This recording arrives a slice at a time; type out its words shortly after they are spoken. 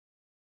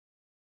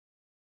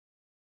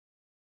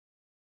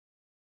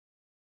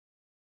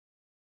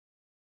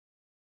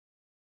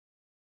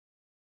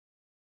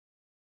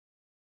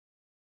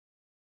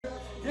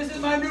This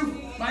is my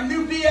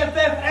new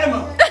BFF,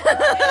 Emma.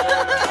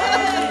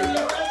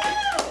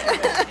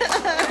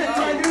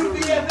 My new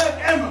BFF,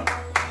 Emma.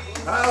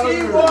 She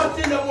walked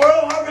in the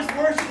World Harvest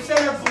Worship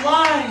Center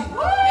blind.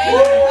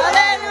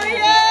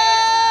 Hallelujah!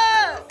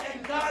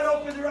 And God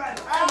opened her eyes.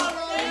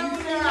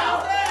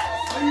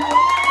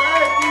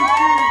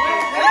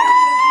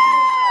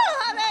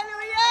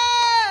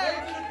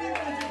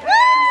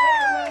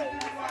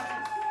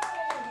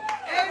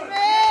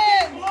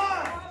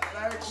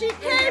 She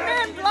came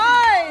in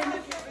blind.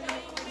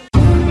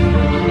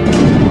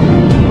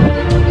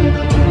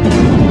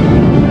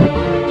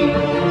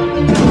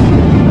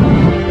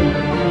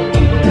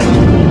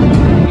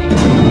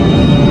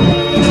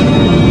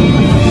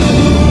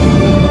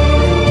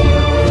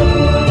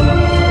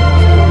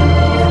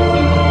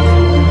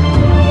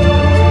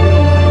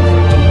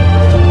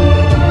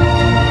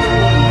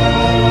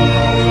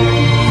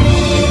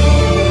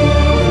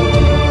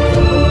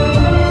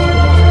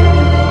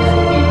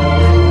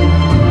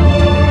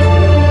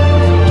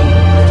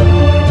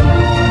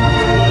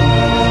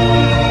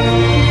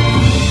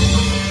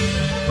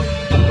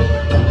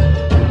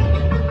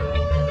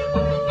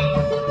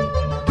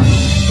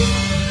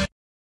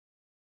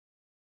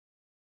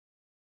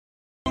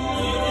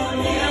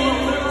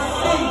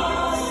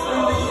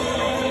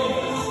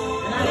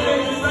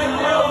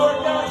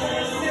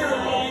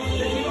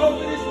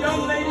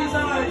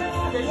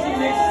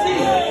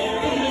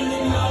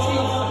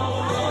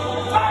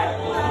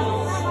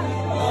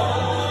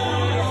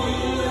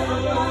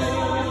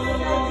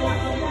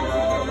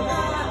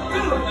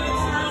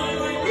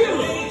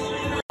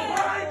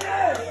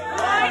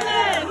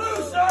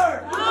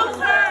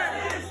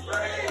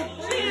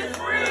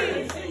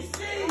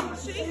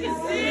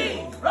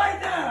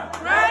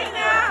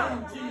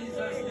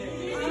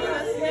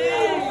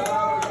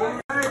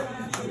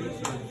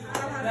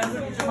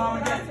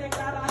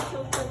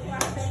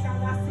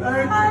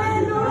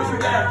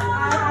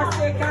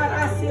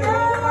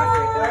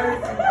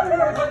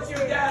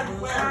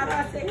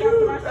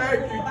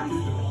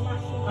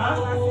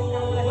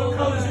 What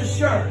color is his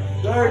shirt?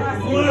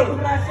 Blue.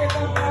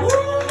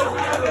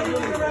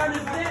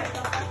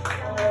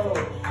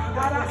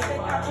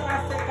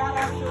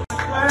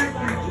 Thank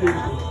you,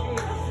 Jesus.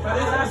 But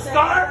is it a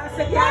scarf?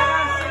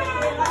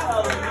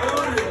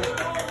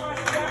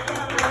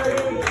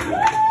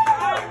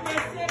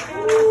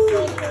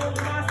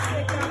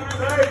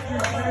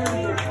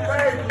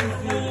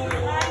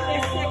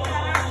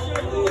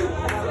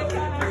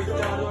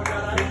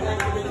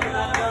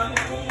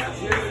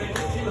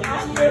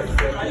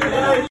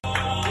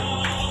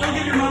 Don't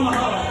give your mama a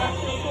hug.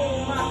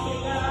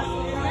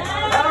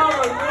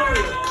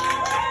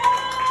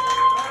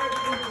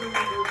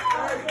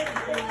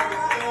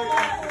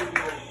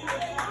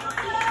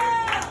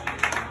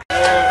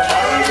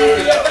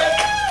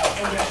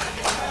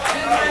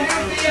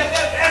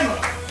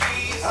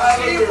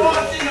 She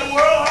walked in the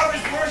World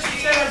Harvest Worship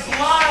Center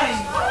blind.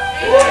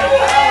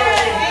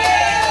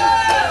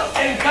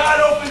 And God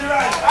opened her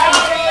eyes.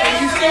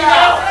 Can you see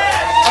now?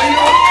 Are you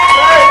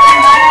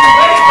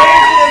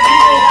wave to the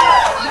people?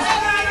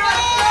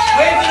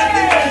 Wave to the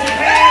people in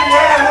Japan,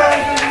 wherever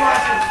you're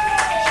watching.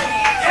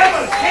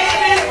 Emma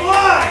came in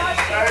blind.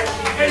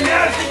 And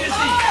now she can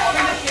see.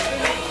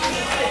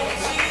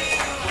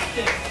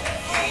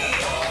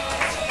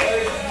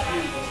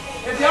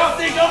 If y'all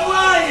think I'm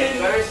lying,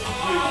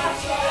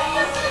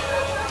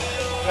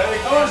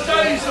 I want to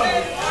tell you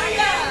something.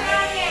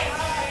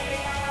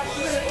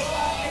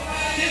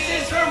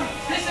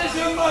 This is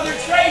her mother,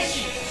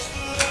 Tracy.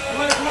 You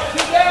want to come up to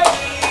that?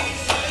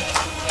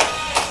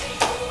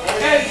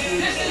 And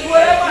this is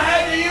what Emma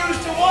had to use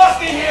to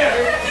walk in here.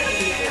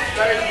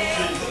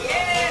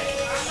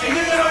 And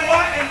you're going to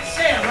watch, and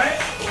Sam, right?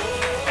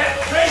 And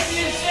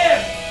Tracy and Sam,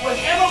 was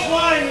Emma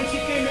blind when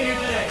she came in here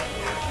today?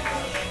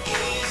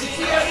 Did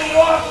she have to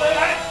walk?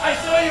 I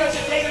saw you had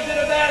to take her to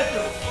the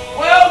bathroom.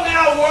 Well,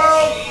 now,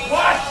 world,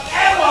 watch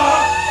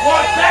Emma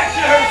walk back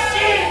to her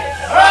seat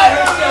by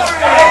herself.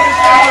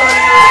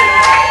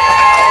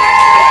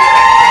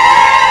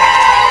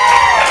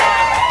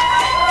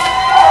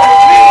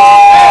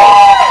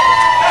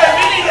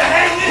 We need to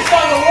hang this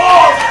on the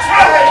wall.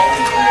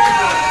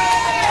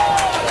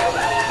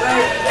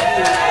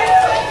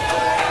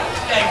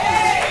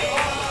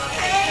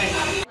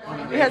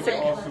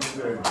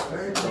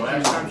 The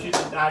last time she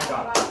did eye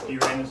doctor, he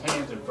ran his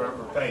hands in front of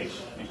her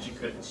face and she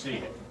couldn't see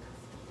it.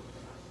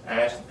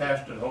 I asked the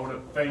pastor to hold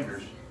up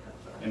fingers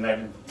and they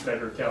didn't let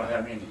her tell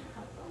how many.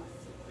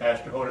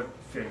 Pastor, hold up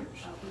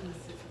fingers.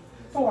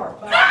 4.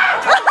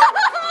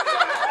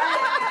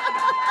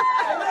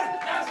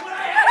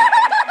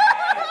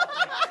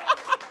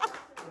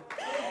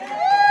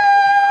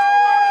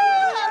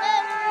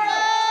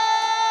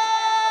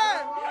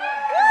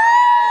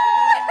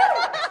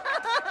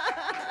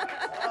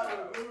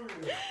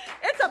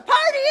 It's a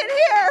party in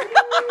here.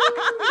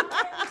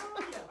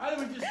 I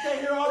would just stay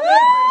here all day.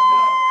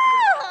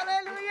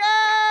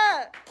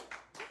 Hallelujah.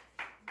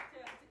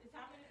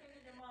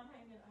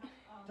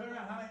 Turn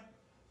around, honey.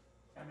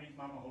 That means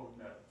Mama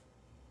holding up.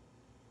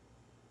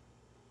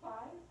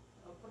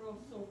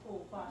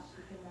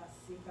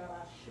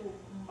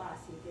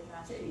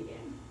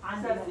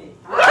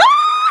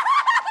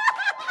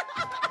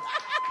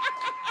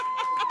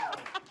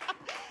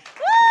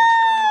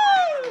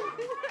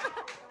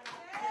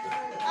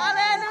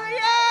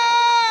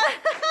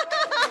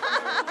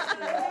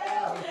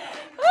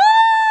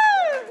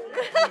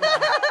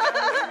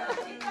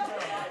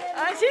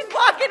 She's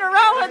walking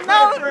around with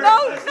no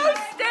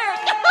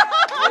stick.